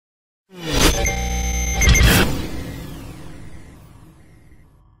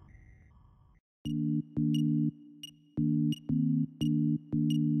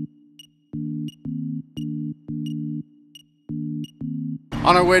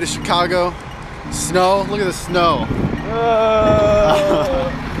On our way to Chicago. Snow, look at the snow.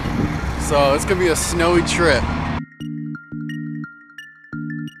 So it's gonna be a snowy trip.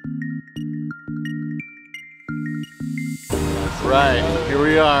 Right, here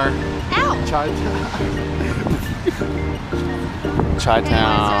we are. Ow!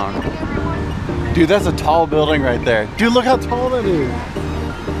 Chi-Town. Dude, that's a tall building right there. Dude, look how tall that is.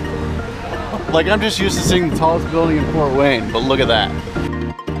 Like, I'm just used to seeing the tallest building in Fort Wayne, but look at that.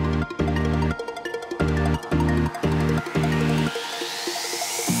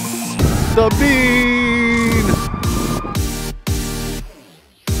 The bean!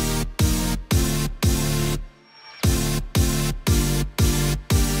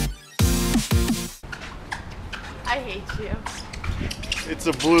 I hate you. It's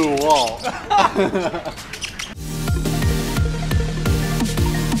a blue wall.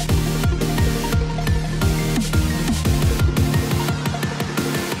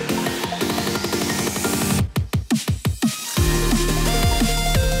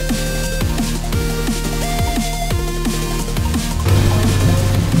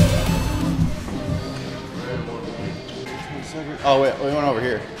 Oh wait, we went over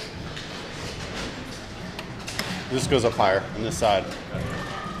here. This goes up higher on this side.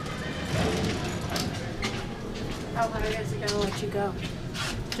 Oh, but I guess it's gonna let you go.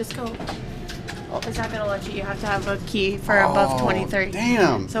 Just go. It's not gonna let you. You have to have a key for above 23.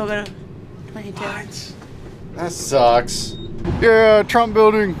 Damn. So we'll go to 22. What? That sucks. Yeah, Trump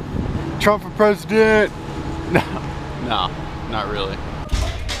building. Trump for president. No, not really.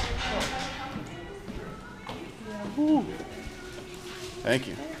 Woo. Thank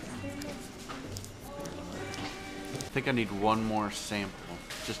you. I think I need one more sample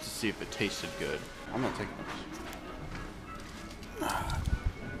just to see if it tasted good. I'm gonna take it.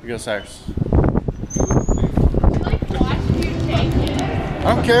 Here you go, Cyrus. I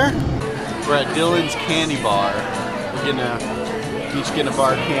don't care. We're at Dylan's Candy Bar. We're gonna each get a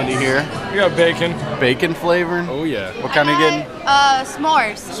bar of candy here. We got bacon. Bacon flavored? Oh yeah. What kind are you getting?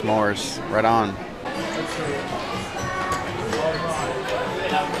 S'mores. S'mores. Right on.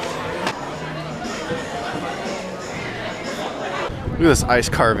 Look at this ice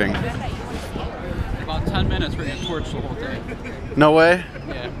carving. About 10 minutes, we're gonna torch the whole thing. No way?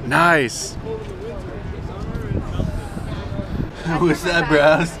 Yeah. Nice. What's that,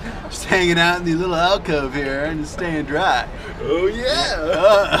 bros? Just hanging out in the little alcove here and just staying dry. Oh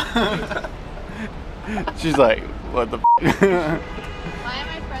yeah. She's like, what the f? Why am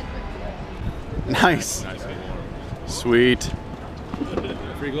I friends with you? Nice. Sweet.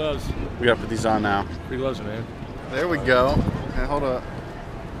 Free gloves. We gotta put these on now. Free gloves, man. There we go. Hey, hold up.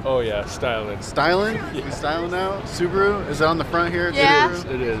 Oh yeah, styling. Styling? Yeah. We styling now? Subaru? Is it on the front here? Yeah.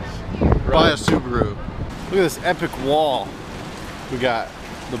 Subaru? It is. Buy a Subaru. Look at this epic wall. We got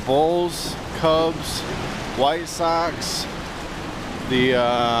the Bulls, Cubs, White Sox, the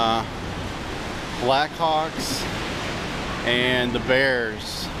Blackhawks, and the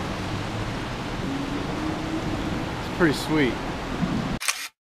Bears. It's pretty sweet.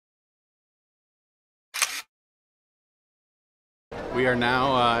 We are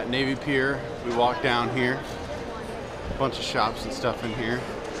now at Navy Pier. We walk down here. A bunch of shops and stuff in here.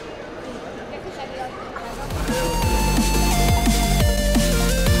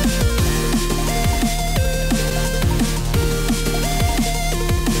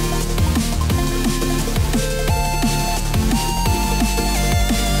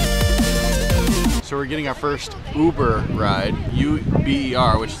 So we're getting our first Uber ride,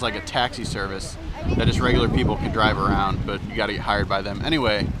 U-B-E-R, which is like a taxi service that just regular people can drive around, but you gotta get hired by them.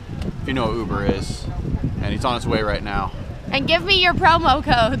 Anyway, if you know what Uber is, and he's on his way right now. And give me your promo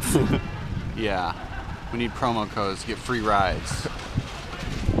codes. Yeah, we need promo codes to get free rides.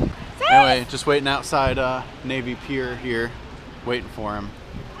 Anyway, just waiting outside Navy Pier here, waiting for him.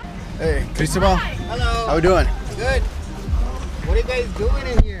 Hey, Cristobal. Hello. How we doing? Good. What are you guys doing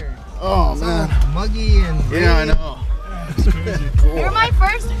in here? Oh It's man. all muggy and Yeah, I know. Cool. You're my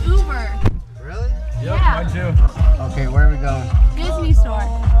first Uber. Really? Yep, Yeah. mine too. Okay, where are we going? Disney store.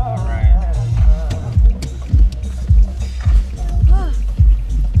 All right.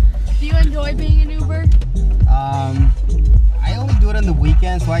 Do you enjoy being an Uber? I only do it on the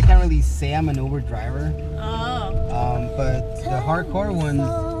weekend, so I can't really say I'm an Uber driver. Oh. But the hardcore ones,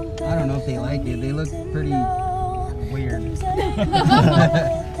 I don't know if they like it. They look pretty weird.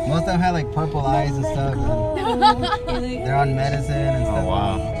 Most of them have like purple eyes and stuff. And they're on medicine and stuff. Oh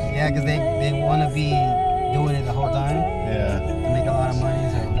wow. Yeah, because they want to be doing it the whole time Yeah. to make a lot of money.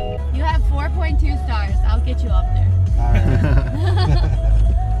 So. You have 4.2 stars. I'll get you up there. All right.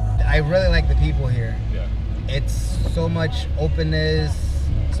 I really like the people here. Yeah. It's so much openness.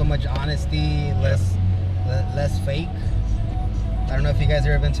 so much honesty, less fake. I don't know if you guys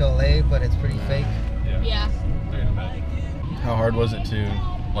have ever been to LA, but it's pretty fake. Yeah. How hard was it to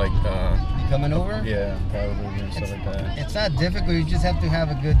like Coming over? yeah, probably and stuff like that? It's not difficult. You just have to have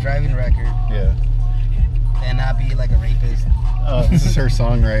a good driving record Yeah. and not be like a rapist. Oh, this is her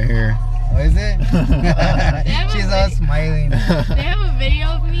song right here. Oh, is it? She's all smiling. They have a video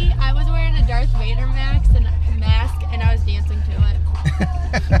of me. I was wearing a Darth Vader mask and I was dancing to it.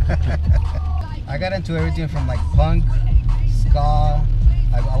 I got into everything from like punk, ska.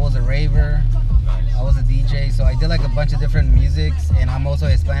 I was a raver. I was a DJ, so I did like a bunch of different musics, and I'm also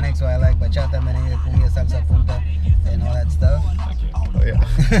Hispanic, so I like bachata, merengue, cumbia, salsa, punta, and all that stuff. Oh yeah.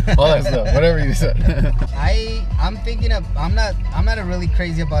 All that stuff. Whatever you said. I'm thinking of I'm not really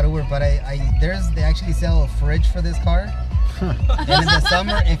crazy about Uber, but they actually sell a fridge for this car. And in the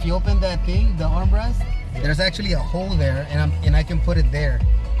summer, if you open that thing, the armrest, there's actually a hole there, and I can put it there,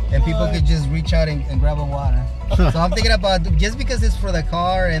 and people could just reach out and grab a water. So I'm thinking about, just because it's for the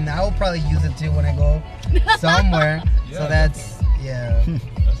car, and I will probably use it too when I go somewhere. So that's awesome.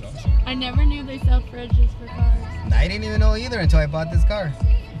 I never knew they sell fridges for cars. I didn't even know either until I bought this car.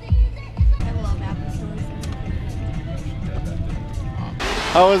 I love Apple stores.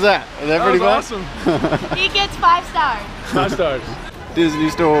 How was that? Was that pretty was fun? awesome. He gets 5 stars. 5 stars. Disney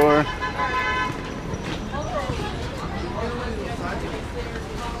store.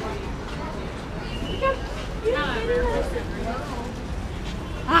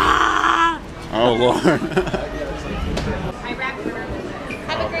 Oh Lord.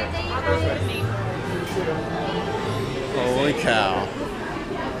 Have a great day, you guys. Holy cow.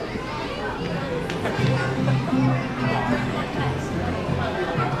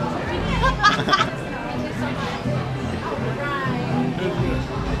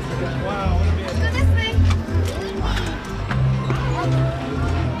 Let's do this thing.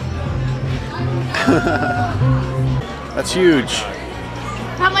 That's huge.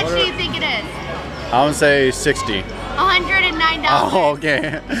 How much do you think it is? I would say 60. $109. Oh,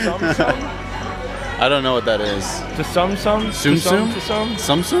 okay. I don't know what that is. To sum? Sum To sum? sum?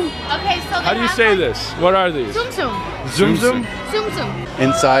 Sum sum? Okay, so How do you say this? What are these? Zoom zoom. Zoom zoom? Zoom zoom.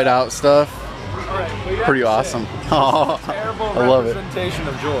 Inside out stuff. Pretty awesome. Oh, Terrible I love it. representation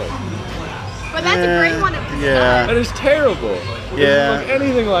of joy. But that's a great one. Yeah. That is terrible. It Yeah. doesn't look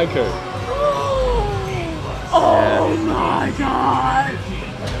anything like her. Oh my god.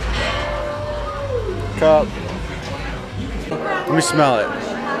 Cup. Let me smell it.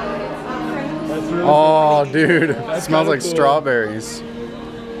 Oh, dude. It smells like cool. strawberries.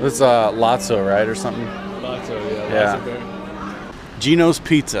 This is Lotso, right? Or something? Lotso, yeah. Yeah. Lotso bear. Gino's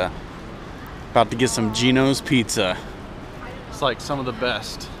Pizza. About to get some Gino's Pizza. It's like some of the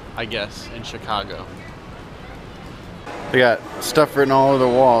best, I guess, in Chicago. They got stuff written all over the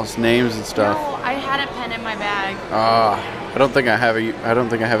walls, names and stuff. No, I had a pen in my bag. I don't think I have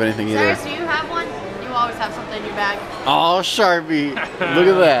anything either. Cyrus, do you have one? You always have something in your bag. Oh, Sharpie! Look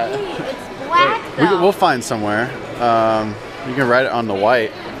at that. It's black though. We'll find somewhere. You can write it on the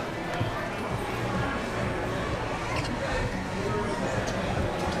white.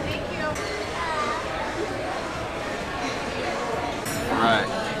 Thank you. All right,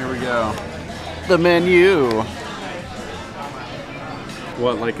 here we go. The menu.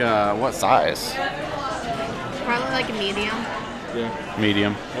 What, like, what size? Probably like a medium. Yeah.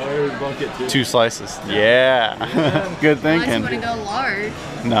 Medium. Oh, here's a bucket too. 2 slices. Yeah. Good Unless you thinking. want to go large.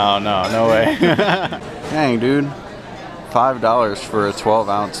 No way. Dang, dude. $5 for a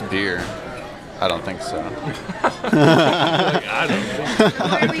 12-ounce beer. I don't think so. Like, I don't think.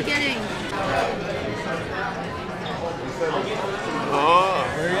 What are we getting?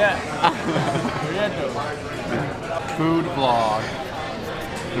 Where you at? Where you at though? Food vlog.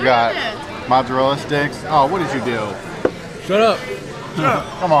 We got mozzarella sticks. Oh, what did you do? Shut up.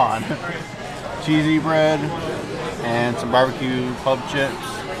 Come on. Cheesy bread and some barbecue pub chips.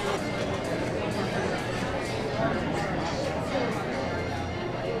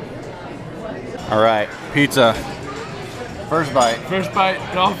 All right, pizza. First bite. First bite,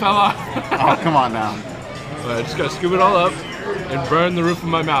 it all fell off. Oh, come on now. But I just gotta scoop it all up and burn the roof of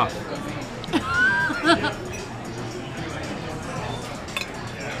my mouth.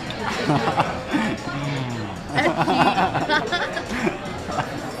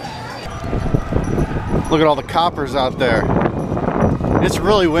 Look at all the coppers out there. It's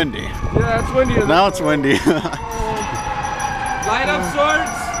really windy. Yeah, it's windy. Now it's windy. Light up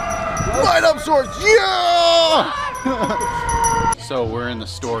swords. Light up swords, yeah! So we're in the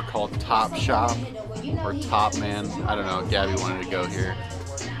store called Top Shop, or Top Man. I don't know, Gabby wanted to go here.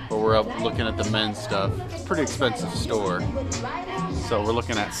 but we're up looking at the men's stuff. Pretty expensive store. So we're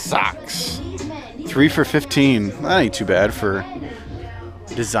looking at socks. 3 for $15. That ain't too bad for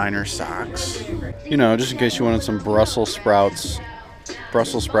designer socks. You know, just in case you wanted some Brussels sprout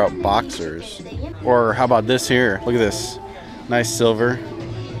boxers. Or how about this here? Look at this. Nice silver.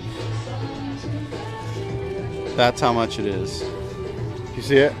 That's how much it is. You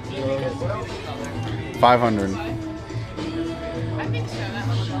see it? 500. I think so. That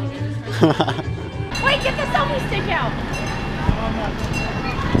one. Wait, get the selfie stick out.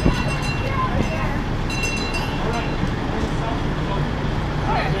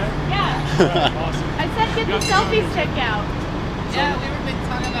 Yeah. I said get the selfie stick out. Yeah, we were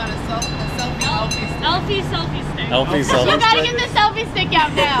talking about a selfie stick. ELFIE selfie stick. ELFIE selfie You gotta stick. get the selfie stick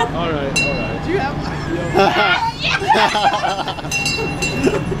out now. All right. Do you have one?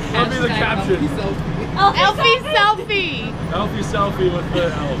 That'll be the caption. ELFIE selfie. Elfie selfie with the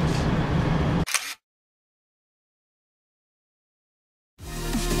elves.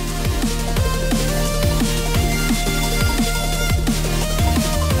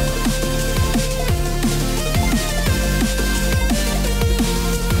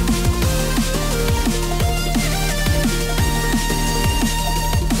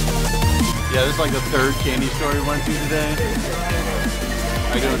 Yeah, this is like the third candy store we went to today.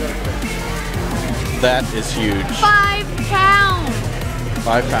 That is huge. 5 pounds.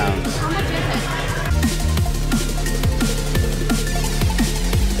 5 pounds. How much is it?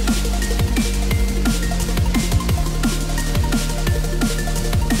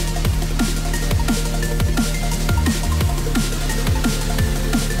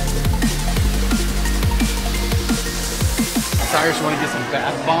 Cyrus, you want to get some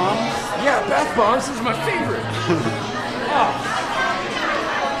bath bombs? Yeah, bath bombs is my favorite.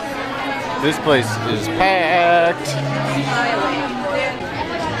 This place is packed.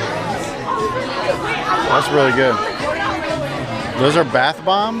 That's really good. Those are bath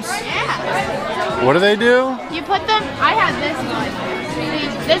bombs? Yeah. What do they do? You put them, I had this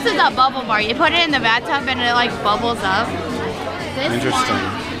one. This is a bubble bar. You put it in the bathtub and it like bubbles up. This Interesting.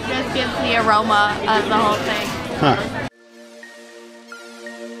 one just gives the aroma of the whole thing. Huh.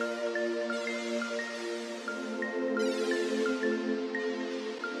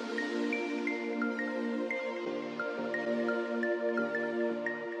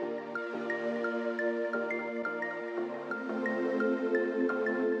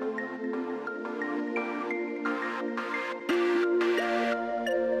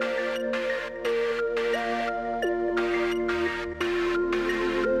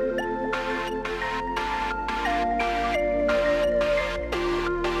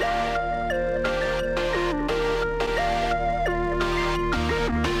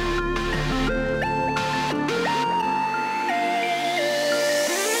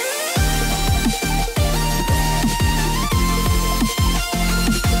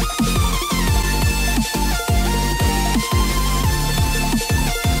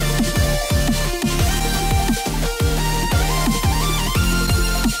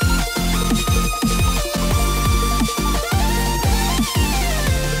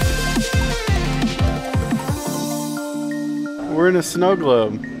 We're in a snow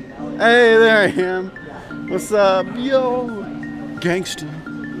globe. Hey, there I am. What's up, yo? Gangsta.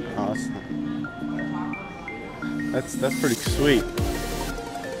 Awesome. That's pretty sweet.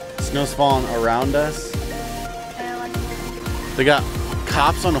 Snow's falling around us. They got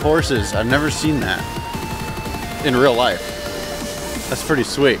cops on horses. I've never seen that in real life. That's pretty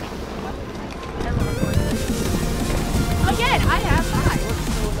sweet. Again, I have 5.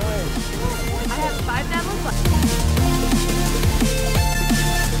 I have 5 that look like.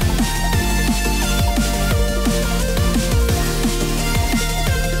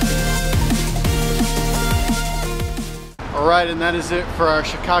 Alright, and that is it for our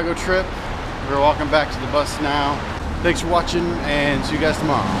Chicago trip. We're walking back to the bus now. Thanks for watching, and see you guys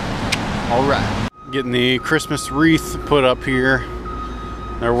tomorrow. Alright. Getting the Christmas wreath put up here.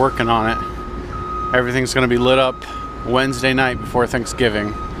 They're working on it. Everything's gonna be lit up Wednesday night before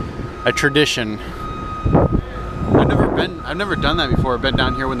Thanksgiving. A tradition. I've never done that before. I've been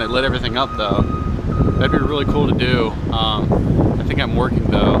down here when they lit everything up though. That'd be really cool to do. I think I'm working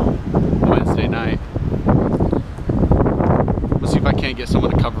though Wednesday night. Let's see if I can't get someone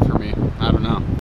to cover for me. I don't know.